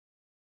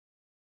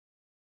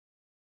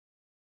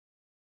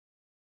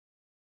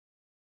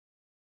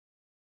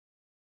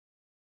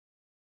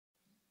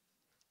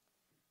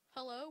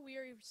Hello, we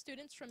are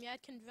students from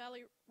Yadkin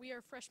Valley. We are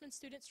freshman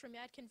students from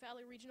Yadkin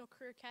Valley Regional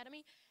Career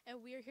Academy,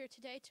 and we are here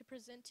today to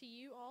present to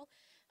you all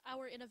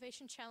our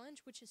innovation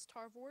challenge, which is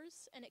Tar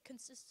Wars, and it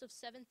consists of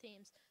 7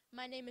 themes.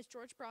 My name is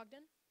George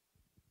Brogdon.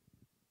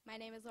 My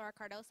name is Laura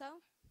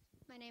Cardoso.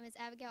 My name is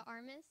Abigail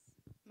Armis.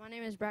 My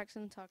name is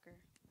Braxton Tucker.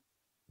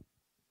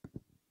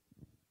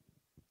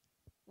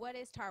 What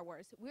is Tar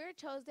Wars? We were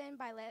chosen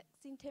by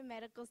Lexington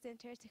Medical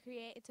Center to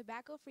create a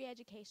tobacco-free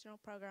educational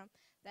program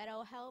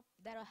that'll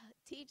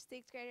teach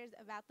 6th graders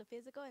about the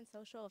physical and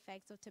social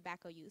effects of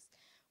tobacco use.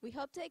 We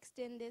hope to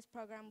extend this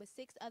program with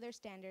 6 other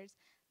standards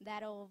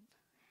that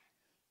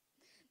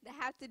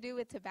have to do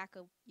with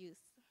tobacco use.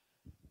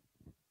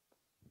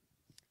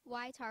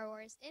 Why Tar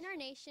Wars? In our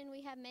nation,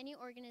 we have many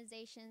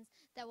organizations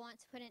that want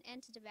to put an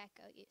end to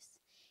tobacco use.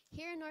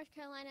 Here in North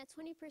Carolina,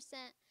 20%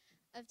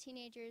 of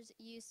teenagers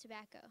use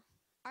tobacco.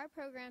 Our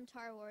program,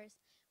 Tar Wars,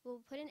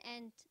 will put an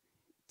end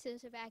to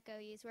tobacco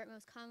use where it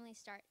most commonly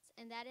starts,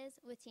 and that is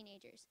with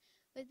teenagers.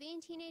 With being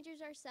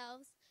teenagers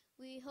ourselves,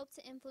 we hope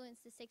to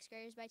influence the 6th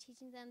graders by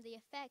teaching them the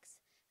effects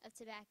of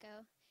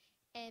tobacco,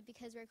 and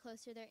because we're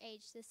close to their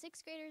age. The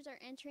 6th graders are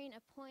entering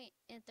a point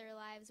in their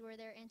lives where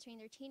they're entering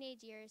their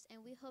teenage years, and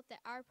we hope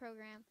that our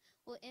program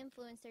will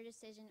influence their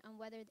decision on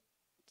whether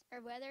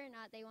or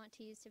not they want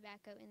to use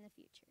tobacco in the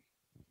future.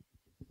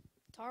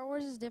 Tar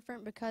Wars is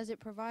different because it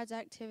provides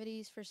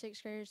activities for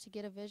 6th graders to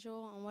get a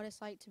visual on what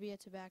it's like to be a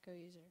tobacco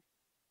user.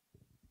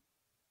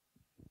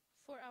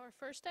 For our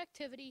first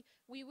activity,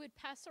 we would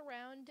pass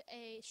around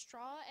a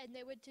straw, and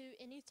they would do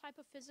any type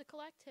of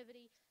physical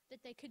activity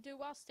that they could do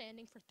while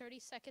standing for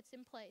 30 seconds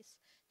in place.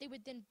 They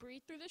would then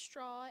breathe through the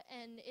straw,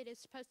 and it is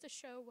supposed to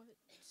show what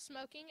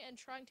smoking and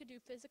trying to do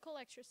physical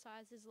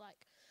exercise is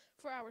like.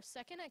 For our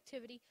second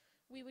activity,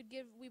 we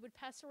would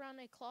pass around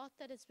a cloth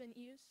that has been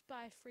used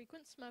by a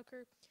frequent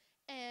smoker,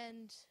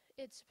 and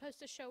it's supposed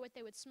to show what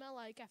they would smell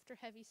like after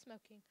heavy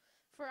smoking.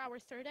 For our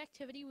third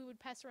activity, we would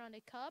pass around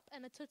a cup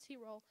and a Tootsie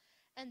Roll,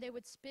 and they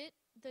would spit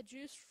the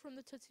juice from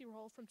the Tootsie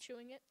Roll from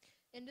chewing it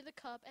into the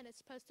cup, and it's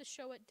supposed to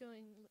show what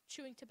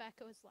chewing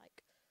tobacco is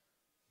like.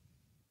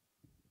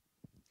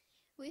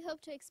 We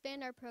hope to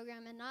expand our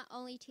program and not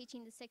only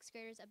teaching the 6th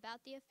graders about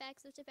the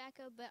effects of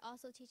tobacco, but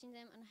also teaching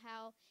them on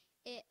how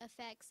it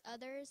affects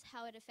others,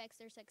 how it affects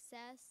their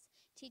success,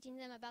 teaching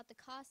them about the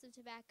cost of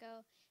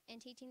tobacco, and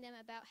teaching them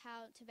about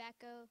how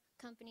tobacco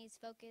companies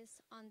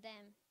focus on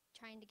them,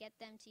 trying to get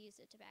them to use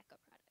the tobacco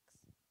products.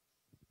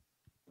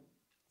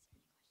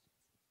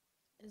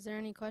 Is there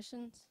any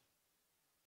questions?